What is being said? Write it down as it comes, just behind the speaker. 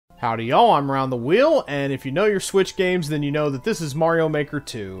Howdy y'all, I'm Round the Wheel, and if you know your Switch games, then you know that this is Mario Maker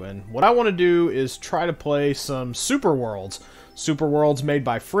 2, and what I want to do is try to play some Super Worlds. Super Worlds made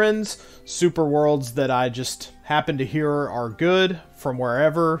by friends, Super Worlds that I just happen to hear are good from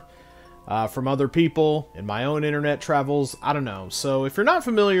wherever, from other people, in my own internet travels, I don't know. So if you're not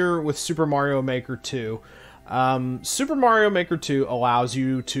familiar with Super Mario Maker 2, Super Mario Maker 2 allows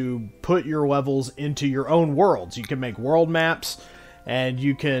you to put your levels into your own worlds. You can make world maps, and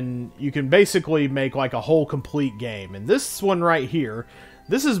you can basically make like a whole complete game. And this one right here,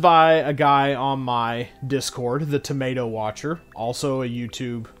 this is by a guy on my Discord, the Tomato Watcher, also a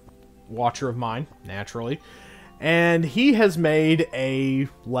YouTube watcher of mine, naturally. And he has made a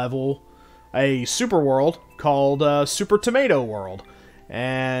level, a super world called Super Tomato World.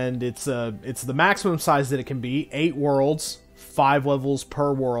 And it's the maximum size that it can be, 8 worlds, 5 levels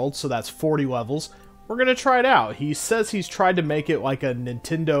per world, so that's 40 levels. We're going to try it out. He says he's tried to make it like a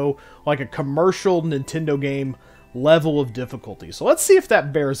Nintendo, like a commercial Nintendo game level of difficulty. So let's see if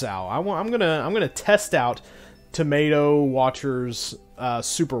that bears out. I'm gonna test out Tomato Watcher's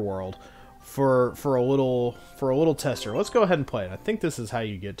Super World for a little tester. Let's go ahead and play it. I think this is how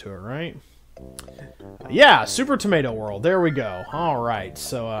you get to it, right? Yeah, Super Tomato World. There we go. Alright,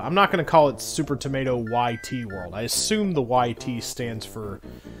 so I'm not going to call it Super Tomato YT World. I assume the YT stands for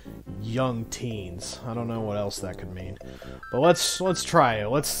young teens. I don't know what else that could mean. But let's try it.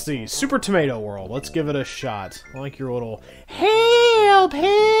 Let's see. Super Tomato World. Let's give it a shot. I like your little help,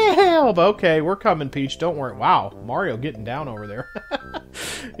 help. Okay, we're coming, Peach. Don't worry. Wow, Mario getting down over there.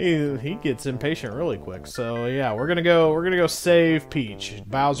 he gets impatient really quick. So yeah, we're gonna go save Peach.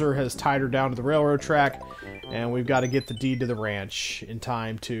 Bowser has tied her down to the railroad track, and we've got to get the deed to the ranch in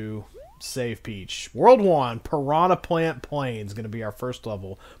time to save Peach. World 1, Piranha Plant Plains, going to be our first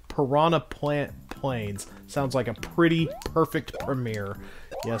level. Piranha Plant Plains. Sounds like a pretty perfect premiere.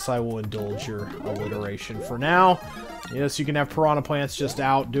 Yes, I will indulge your alliteration for now. Yes, you can have piranha plants just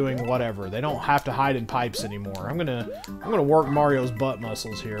out doing whatever. They don't have to hide in pipes anymore. I'm gonna work Mario's butt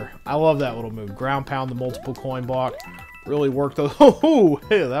muscles here. I love that little move. Ground pound the multiple coin block. Really work those. Oh,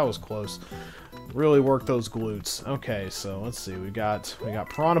 hey, that was close. Really work those glutes. Okay, so let's see. We got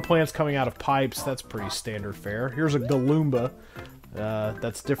piranha plants coming out of pipes. That's pretty standard fare. Here's a Galoomba.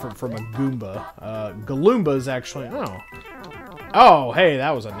 That's different from a Goomba. Galoomba is actually... Oh, hey,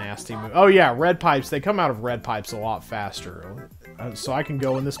 that was a nasty move. Oh, yeah, red pipes. They come out of red pipes a lot faster. So I can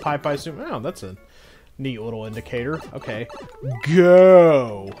go in this pipe, I assume. Oh, that's a neat little indicator. Okay.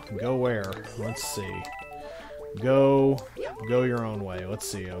 Go! Go where? Let's see. Go your own way. Let's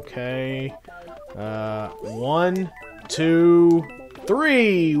see. Okay. 1, 2,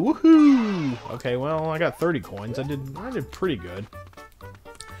 3. Woohoo! Okay, well, I got 30 coins. I did pretty good.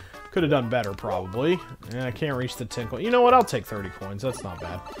 Could have done better, probably. And I can't reach the 10 coins. You know what? I'll take 30 coins. That's not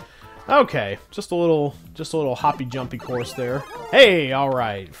bad. Okay, just a little hoppy jumpy course there. Hey, all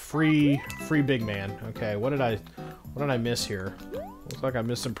right, free big man. Okay, what did I miss here? Looks like I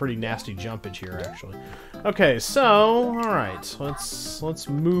missed some pretty nasty jumpage here, actually. Okay, so all right, let's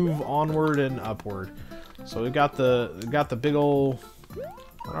move onward and upward. So we got the big ol'.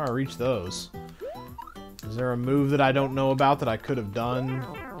 How do I reach those? Is there a move that I don't know about that I could have done?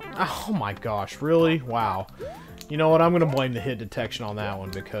 Oh my gosh, really? Wow. You know what? I'm going to blame the hit detection on that one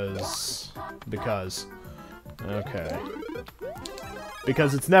because... Okay.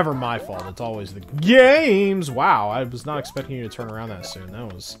 Because it's never my fault. It's always the game's. Wow, I was not expecting you to turn around that soon.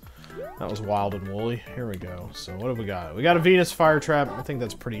 That was wild and woolly. Here we go. So what have we got? We got a Venus fire trap. I think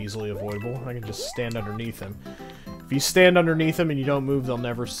that's pretty easily avoidable. I can just stand underneath him. If you stand underneath them and you don't move, they'll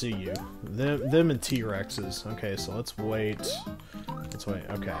never see you. Them and T-Rexes. Okay, so let's wait. Let's wait.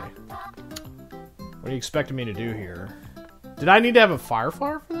 Okay. What are you expecting me to do here? Did I need to have a fire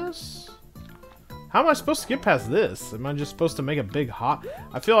flower for this? How am I supposed to get past this? Am I just supposed to make a big hop?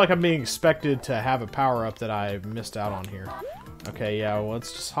 I feel like I'm being expected to have a power-up that I missed out on here. Okay, yeah, well,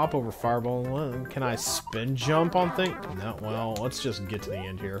 let's just hop over Fireball. Can I spin jump on things? No, well, let's just get to the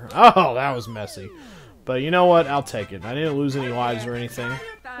end here. Oh, that was messy. But you know what? I'll take it. I didn't lose any lives or anything.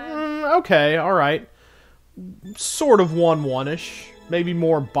 Okay, alright. Sort of 1-1-ish. Maybe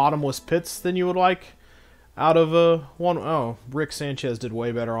more bottomless pits than you would like. Out of one... Oh, Rick Sanchez did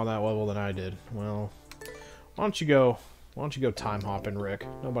way better on that level than I did. Well, why don't you go time hopping, Rick?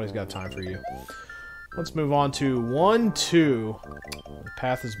 Nobody's got time for you. Let's move on to 1, 2. The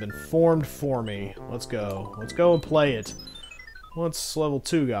path has been formed for me. Let's go. Let's go and play it. What's level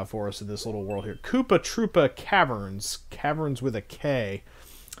 2 got for us in this little world here? Koopa Troopa Caverns. Caverns with a K.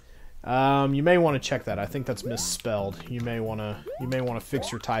 You may want to check that. I think that's misspelled. You may want to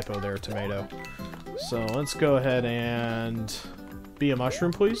fix your typo there, Tomato. So let's go ahead and Be a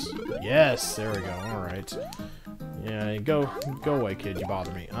mushroom, please? Yes, there we go. Alright. Yeah, go away, kid. You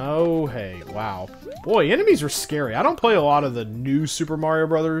bother me. Oh, hey. Wow. Boy, enemies are scary. I don't play a lot of the new Super Mario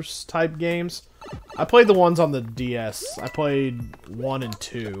Brothers type games. I played the ones on the DS. I played 1 and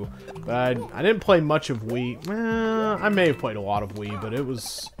 2. But I didn't play much of Wii. I may have played a lot of Wii, but it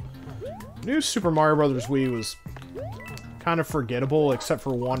was... New Super Mario Brothers Wii was kind of forgettable, except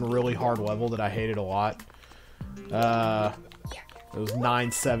for one really hard level that I hated a lot. It was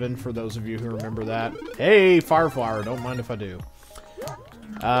 9-7 for those of you who remember that. Hey, Fireflower, don't mind if I do.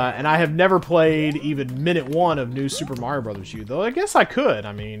 And I have never played even minute 1 of New Super Mario Bros. U, though I guess I could.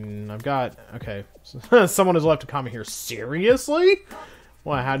 I mean, I've got... Okay, someone has left a comment here. Seriously?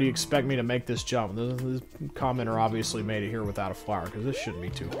 Well, how do you expect me to make this jump? This commenter obviously made it here without a flower, because this shouldn't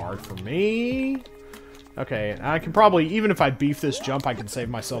be too hard for me. Okay, I can probably... Even if I beef this jump, I can save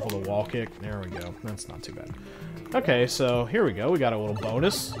myself with a wall kick. There we go. That's not too bad. Okay, so here we go. We got a little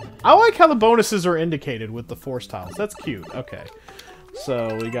bonus. I like how the bonuses are indicated with the force tiles. That's cute. Okay.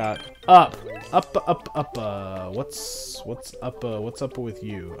 So we got up. What's up with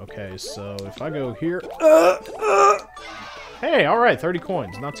you? Okay, so if I go here, hey, all right, 30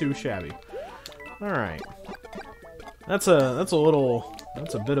 coins, not too shabby. All right, that's a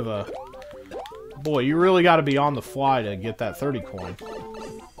bit of a boy. You really got to be on the fly to get that 30 coin.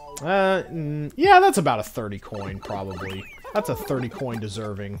 Yeah, that's about a 30 coin probably. That's a 30 coin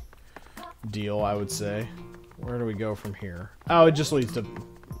deserving deal, I would say. Where do we go from here? Oh, it just leads to...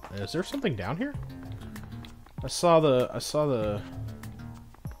 Is there something down here? I saw the...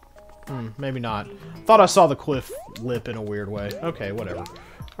 maybe not. Thought I saw the cliff lip in a weird way. Okay, whatever.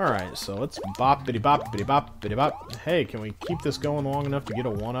 Alright, so let's bop-bitty-bop, bitty-bop, bitty-bop. Hey, can we keep this going long enough to get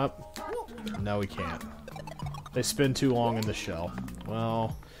a 1-up? No, we can't. They spin too long in the shell.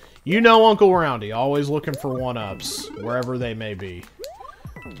 Well, you know Uncle Roundy, always looking for 1-ups, wherever they may be.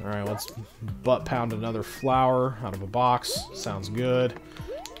 Alright, let's butt pound another flower out of a box. Sounds good.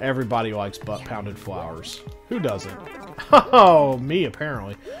 Everybody likes butt pounded flowers. Who doesn't? Oh, me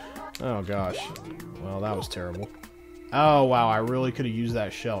apparently. Oh gosh. Well, that was terrible. Oh wow, I really could have used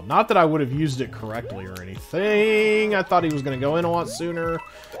that shell. Not that I would have used it correctly or anything. I thought he was going to go in a lot sooner.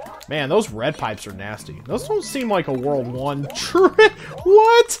 Man, those red pipes are nasty. Those don't seem like a World 1 trick.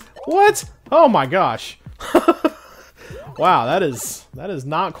 What? What? Oh my gosh. Wow, that is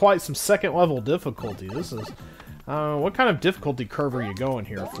not quite some second level difficulty. This is, what kind of difficulty curve are you going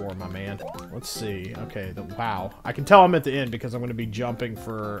here for, my man? Let's see. Okay, wow. I can tell I'm at the end because I'm going to be jumping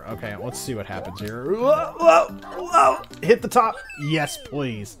for, okay, let's see what happens here. Whoa, whoa, whoa. Hit the top. Yes,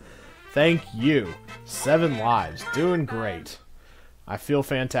 please. Thank you. 7 lives. Doing great. I feel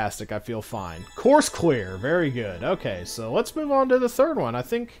fantastic. I feel fine. Course clear. Very good. Okay, so let's move on to the third one. I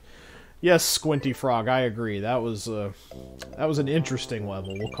think... Yes, Squinty Frog, I agree. That was an interesting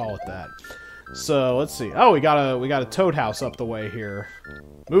level. We'll call it that. So let's see. Oh, we got a Toad House up the way here.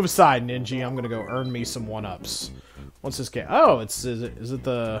 Move aside, Ninja. I'm gonna go earn me some 1-ups. What's this game? Oh, is it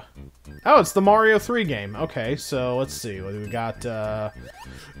the? Oh, it's the Mario 3 game. Okay, so let's see. We got.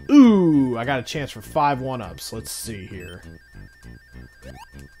 Ooh, I got a chance for 5 1-ups. Let's see here.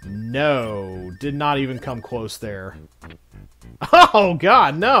 No, did not even come close there. Oh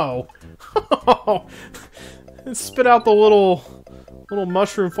God, no! It spit out the little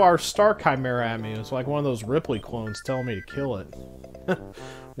mushroom flower star chimera at me. It's like one of those Ripley clones telling me to kill it.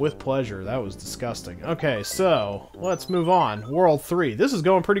 With pleasure. That was disgusting. Okay, so let's move on. World 3. This is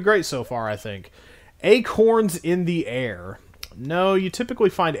going pretty great so far, I think. Acorns in the air. No, you typically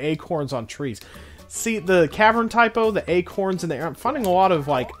find acorns on trees. See, the cavern typo, the acorns in the air, I'm finding a lot of,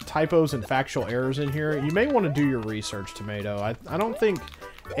 like, typos and factual errors in here. You may want to do your research, Tomato. I don't think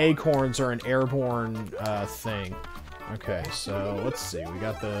acorns are an airborne thing. Okay, so let's see. We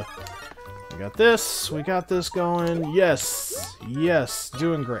got this going. Yes, yes,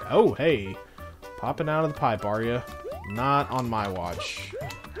 doing great. Oh, hey, popping out of the pipe, are you? Not on my watch.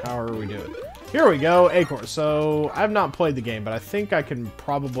 How are we doing? Here we go, Acorn. So, I've not played the game, but I think I can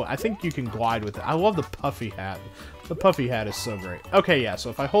probably... I think you can glide with it. I love the puffy hat. The puffy hat is so great. Okay, yeah, so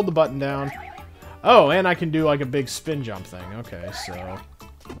if I hold the button down... Oh, and I can do, like, a big spin jump thing. Okay, so...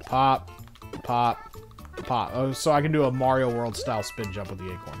 Pop, pop, pop. Oh, so I can do a Mario World-style spin jump with the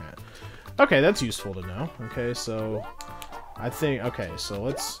acorn hat. Okay, that's useful to know. Okay, so... I think... Okay, so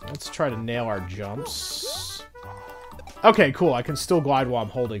let's try to nail our jumps... Okay, cool. I can still glide while I'm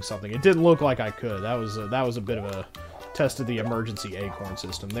holding something. It didn't look like I could. That was a bit of a test of the emergency acorn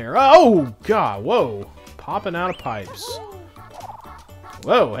system there. Oh God! Whoa! Popping out of pipes.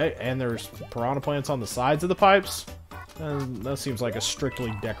 Whoa! Hey, and there's piranha plants on the sides of the pipes. That seems like a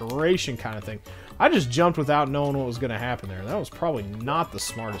strictly decoration kind of thing. I just jumped without knowing what was going to happen there. That was probably not the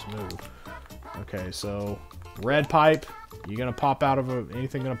smartest move. Okay, so red pipe. You gonna pop out of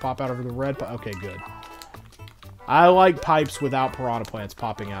anything gonna pop out of the red pipe? Okay, good. I like pipes without piranha plants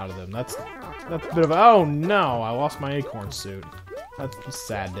popping out of them. That's a bit of oh no! I lost my acorn suit. That's a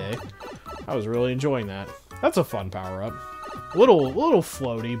sad day. I was really enjoying that. That's a fun power up. Little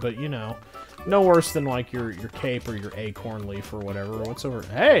floaty, but you know, no worse than like your cape or your acorn leaf or whatever. What's over?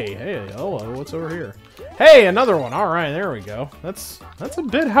 Hey, hello. What's over here? Hey, another one. All right, there we go. That's a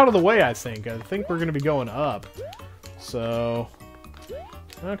bit out of the way. I think we're gonna be going up. So,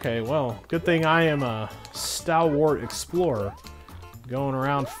 okay, well, good thing I am a stalwart explorer, going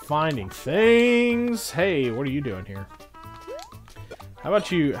around finding things. Hey, what are you doing here? How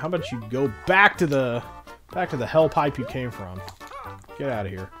about you go back to the hell pipe you came from? Get out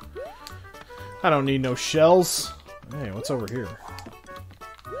of here. I don't need no shells. Hey, what's over here?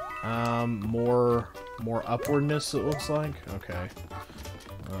 More upwardness, it looks like. Okay.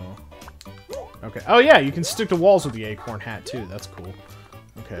 Oh. Okay. Oh yeah, you can stick to walls with the acorn hat too. That's cool.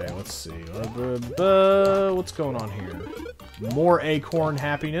 Okay, let's see. What's going on here? More acorn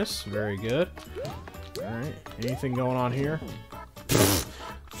happiness. Very good. Alright. Anything going on here?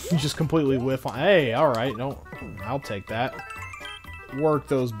 You just completely whiff on. Hey, alright. I'll take that. Work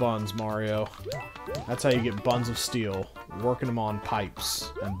those buns, Mario. That's how you get buns of steel. Working them on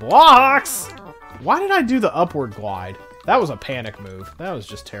pipes. And blocks! Why did I do the upward glide? That was a panic move. That was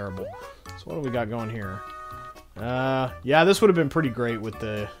just terrible. So what do we got going here? Yeah, this would have been pretty great with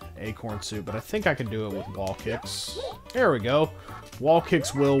the acorn suit, but I think I can do it with wall kicks. There we go. Wall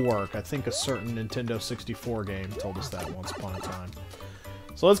kicks will work. I think a certain Nintendo 64 game told us that once upon a time.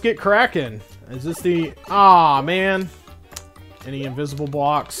 So let's get cracking. Is this the... Aw, man. Any invisible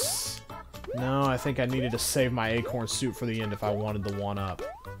blocks? No, I think I needed to save my acorn suit for the end if I wanted the one-up.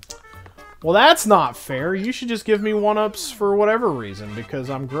 Well, that's not fair. You should just give me one-ups for whatever reason, because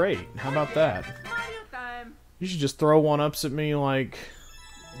I'm great. How about that? You should just throw one-ups at me like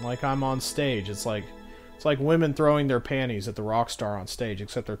I'm on stage. It's like women throwing their panties at the rock star on stage,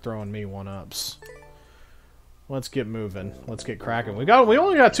 except they're throwing me one-ups. Let's get moving. Let's get cracking. We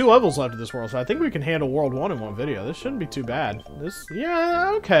only got 2 levels left of this world, so I think we can handle World 1 in one video. This shouldn't be too bad.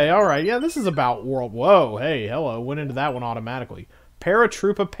 Yeah, okay, alright. Yeah, this is about World... Whoa, hey, hello. Went into that one automatically.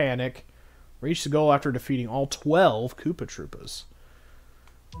 Paratroopa Panic. Reach the goal after defeating all 12 Koopa Troopas.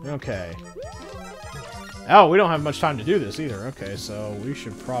 Okay. Oh, we don't have much time to do this either. Okay, so we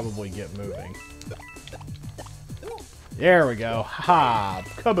should probably get moving. There we go. Ha!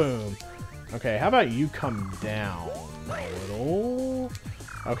 Kaboom! Okay, how about you come down a little?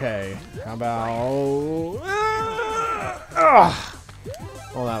 Okay, how about...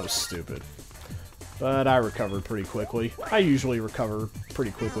 Well, that was stupid. But I recovered pretty quickly. I usually recover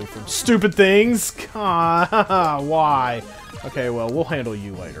pretty quickly from stupid things. Why? Okay, well, we'll handle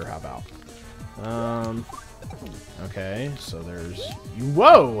you later. How about? Okay, so there's...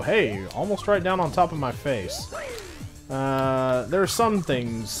 Whoa! Hey, almost right down on top of my face. There are some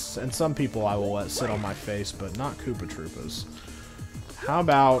things and some people I will let sit on my face, but not Koopa Troopas. How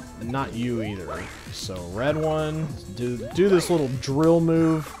about not you either? So, red one, do this little drill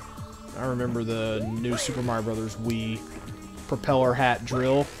move. I remember the new Super Mario Bros. Wii propeller hat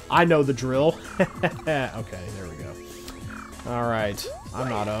drill. I know the drill. Okay, there we go. Alright, I'm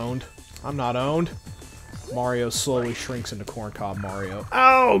not owned. I'm not owned. Mario slowly shrinks into Corncob Mario.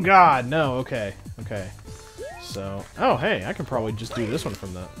 Oh, God, no, okay. Okay. So, oh, hey, I can probably just do this one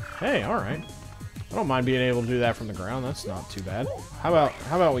from the... Hey, alright. I don't mind being able to do that from the ground. That's not too bad. How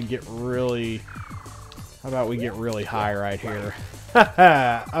about we get really... How about we get really high right here?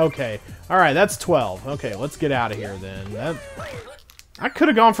 Okay. Alright, that's 12. Okay, let's get out of here then. I could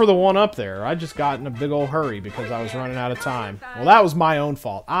have gone for the one up there. I just got in a big old hurry because I was running out of time. Well, that was my own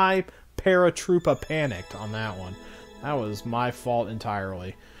fault. I Paratroopa panicked on that one. That was my fault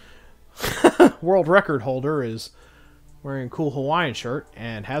entirely. World record holder is wearing a cool Hawaiian shirt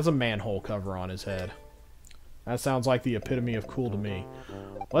and has a manhole cover on his head. That sounds like the epitome of cool to me.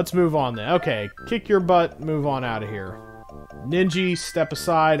 Let's move on then. Okay, kick your butt, move on out of here. Ninja, step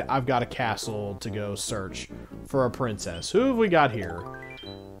aside. I've got a castle to go search for a princess. Who have we got here?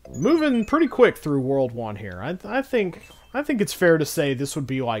 Moving pretty quick through World 1 here. I think it's fair to say this would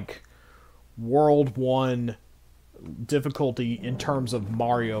be like World 1 difficulty in terms of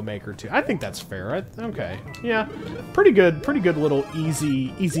Mario Maker 2. I think that's fair. Okay. Yeah. Pretty good little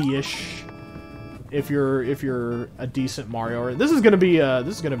easy-ish if you're a decent Mario. This is gonna be a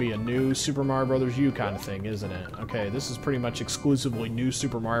new Super Mario Brothers U kind of thing, isn't it? Okay, this is pretty much exclusively new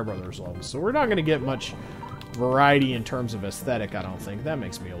Super Mario Brothers levels, so we're not gonna get much variety in terms of aesthetic, I don't think. That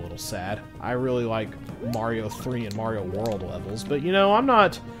makes me a little sad. I really like Mario 3 and Mario World levels, but you know, I'm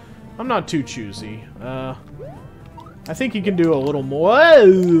not too choosy. I think you can do a little more.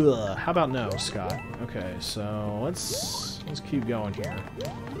 How about no, Scott? Okay, so let's keep going here.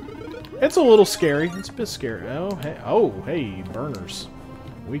 It's a little scary. It's a bit scary. Oh, hey, burners.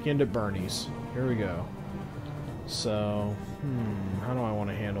 Weekend at Bernie's. Here we go. So, how do I want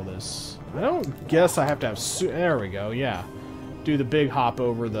to handle this? I don't guess I have to have there we go, yeah. Do the big hop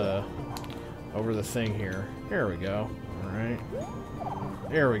over the thing here. There we go. Alright.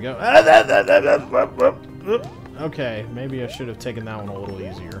 There we go. Okay, maybe I should have taken that one a little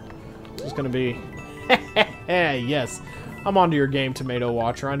easier. It's gonna be yes. I'm onto your game, Tomato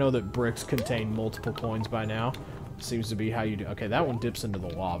Watcher. I know that bricks contain multiple coins by now. Seems to be how you do. Okay, that one dips into the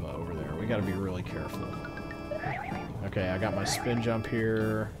lava over there. We gotta be really careful. Okay, I got my spin jump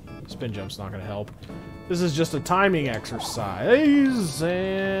here. Spin jump's not gonna help. This is just a timing exercise.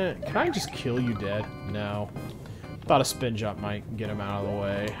 Can I just kill you dead? No. Thought a spin jump might get him out of the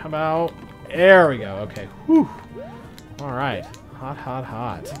way. How about... There we go. Okay. Whew. Alright. Hot, hot,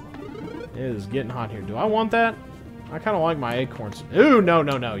 hot. It is getting hot here. Do I want that? I kind of like my acorns. Ooh, no,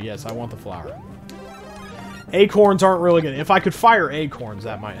 no, no. Yes, I want the flower. Acorns aren't really good. If I could fire acorns,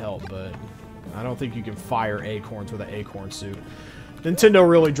 that might help, but I don't think you can fire acorns with an acorn suit. Nintendo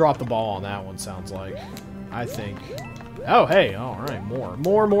really dropped the ball on that one, sounds like. I think. Oh, hey. Alright. More.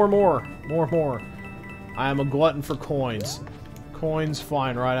 More, more, more. More, more. I am a glutton for coins. Coins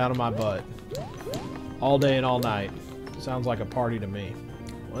flying right out of my butt. All day and all night. Sounds like a party to me.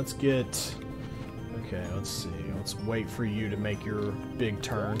 Let's get... Okay, let's see. Let's wait for you to make your big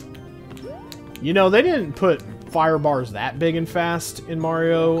turn. You know, they didn't put fire bars that big and fast in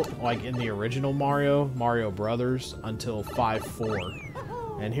Mario, like in the original Mario Brothers, until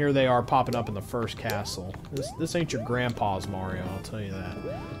 5-4. And here they are popping up in the first castle. This ain't your grandpa's Mario, I'll tell you that.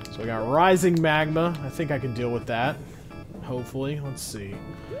 So we got Rising Magma. I think I can deal with that. Hopefully. Let's see.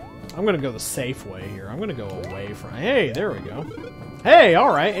 I'm going to go the safe way here. I'm going to go away from... Hey, there we go. Hey,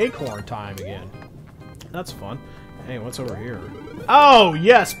 alright. Acorn time again. That's fun. Hey, what's over here? Oh,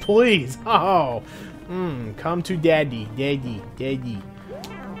 yes, please. Oh. Come to daddy. Daddy. Daddy.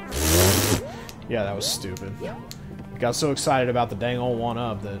 Yeah, that was stupid. Got so excited about the dang old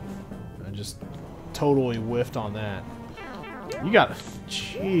one-up that I just totally whiffed on that. You got...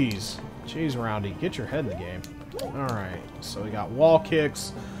 Jeez. Jeez, Roundy. Get your head in the game. Alright, so we got wall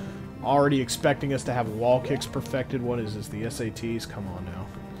kicks. Already expecting us to have wall kicks perfected. What is this? The SATs? Come on now.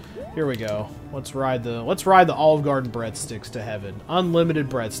 Here we go. Let's ride the Olive Garden breadsticks to heaven. Unlimited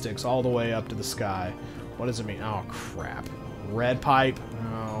breadsticks all the way up to the sky. What does it mean? Oh crap. Red pipe.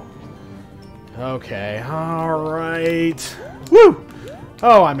 Oh. Okay. Alright. Woo!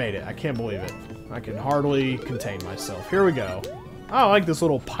 Oh, I made it. I can't believe it. I can hardly contain myself. Here we go. Oh, I like this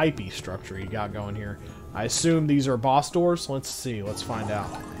little pipey structure you got going here. I assume these are boss doors. Let's see. Let's find out.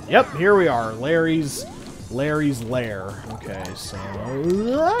 Yep, here we are. Larry's lair. Okay, so...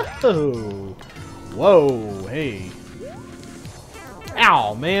 Whoa, hey.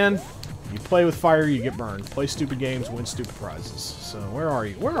 Ow, man. You play with fire, you get burned. Play stupid games, win stupid prizes. So, where are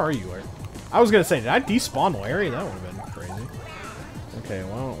you? Where are you, Larry? I was gonna say, did I despawn Larry? That would have been crazy. Okay,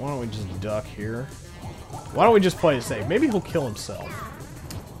 why don't we just duck here? Why don't we just play it safe? Maybe he'll kill himself.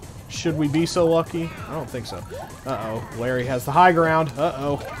 Should we be so lucky? I don't think so. Uh-oh. Larry has the high ground.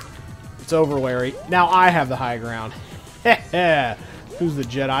 Uh-oh. It's over, Larry. Now I have the high ground. Heh. Who's the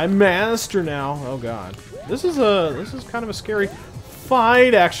Jedi Master now? Oh, God. This is kind of a scary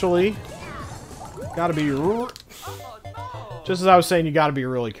fight, actually. Gotta be... Just as I was saying, you gotta be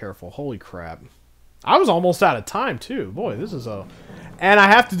really careful. Holy crap. I was almost out of time, too. Boy, this is a... And I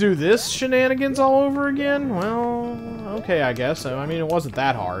have to do this shenanigans all over again? Well, okay, I guess. I mean, it wasn't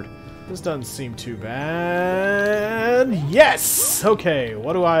that hard. This doesn't seem too bad. Yes! Okay,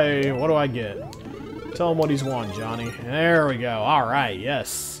 what do I get? Tell him what he's won, Johnny. There we go. Alright,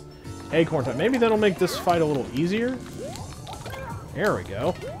 yes. Acorn time. Maybe that'll make this fight a little easier. There we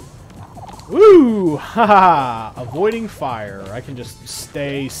go. Woo! Haha! Avoiding fire. I can just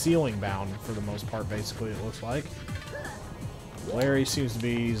stay ceiling bound for the most part, basically, it looks like. Larry seems to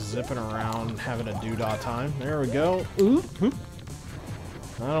be zipping around, having a doodah time. There we go. Ooh, oop.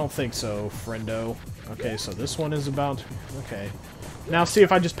 I don't think so, friendo. Okay, so this one is about... Okay. Now, see,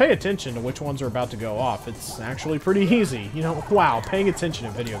 if I just pay attention to which ones are about to go off, it's actually pretty easy. You know, wow, paying attention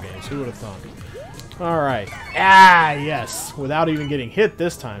in video games. Who would have thunk? Alright. Ah, yes. Without even getting hit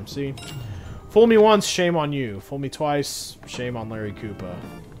this time, see? Fool me once, shame on you. Fool me twice, shame on Larry Koopa.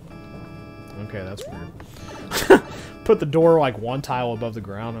 Okay, that's weird. Put the door like one tile above the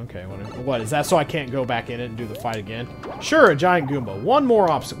ground. Okay, what is that? So I can't go back in it and do the fight again? Sure, a giant Goomba. One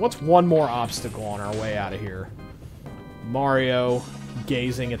more obstacle. What's one more obstacle on our way out of here? Mario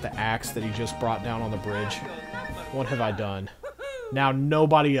gazing at the axe that he just brought down on the bridge. What have I done? Now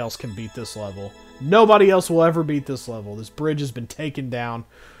nobody else can beat this level. Nobody else will ever beat this level. This bridge has been taken down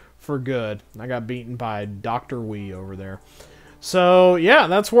for good. I got beaten by Dr. Wii over there. So, yeah,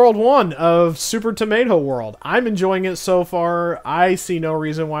 that's World 1 of Super Tomato World. I'm enjoying it so far. I see no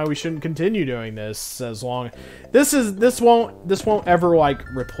reason why we shouldn't continue doing this as long... This won't ever, like,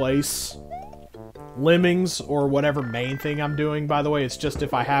 replace Lemmings or whatever main thing I'm doing, by the way. It's just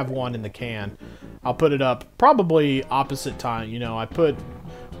if I have one in the can, I'll put it up probably opposite time. You know,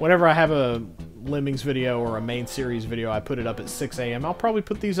 whenever I have a Lemmings video or a main series video, I put it up at 6 a.m. I'll probably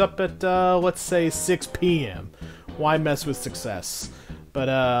put these up at, let's say, 6 p.m. Why mess with success?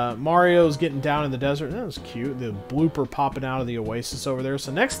 But Mario's getting down in the desert. That was cute. The blooper popping out of the oasis over there.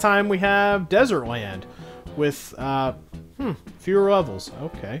 So next time we have Desert Land with fewer levels.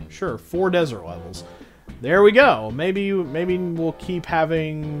 Okay, sure, 4 desert levels. There we go. Maybe we'll keep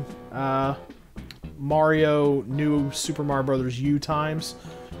having Mario new Super Mario Brothers U times.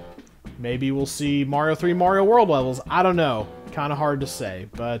 Maybe we'll see Mario 3 Mario World levels. I don't know. Kind of hard to say,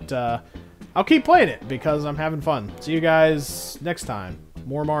 but I'll keep playing it because I'm having fun. See you guys next time.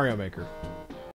 More Mario Maker.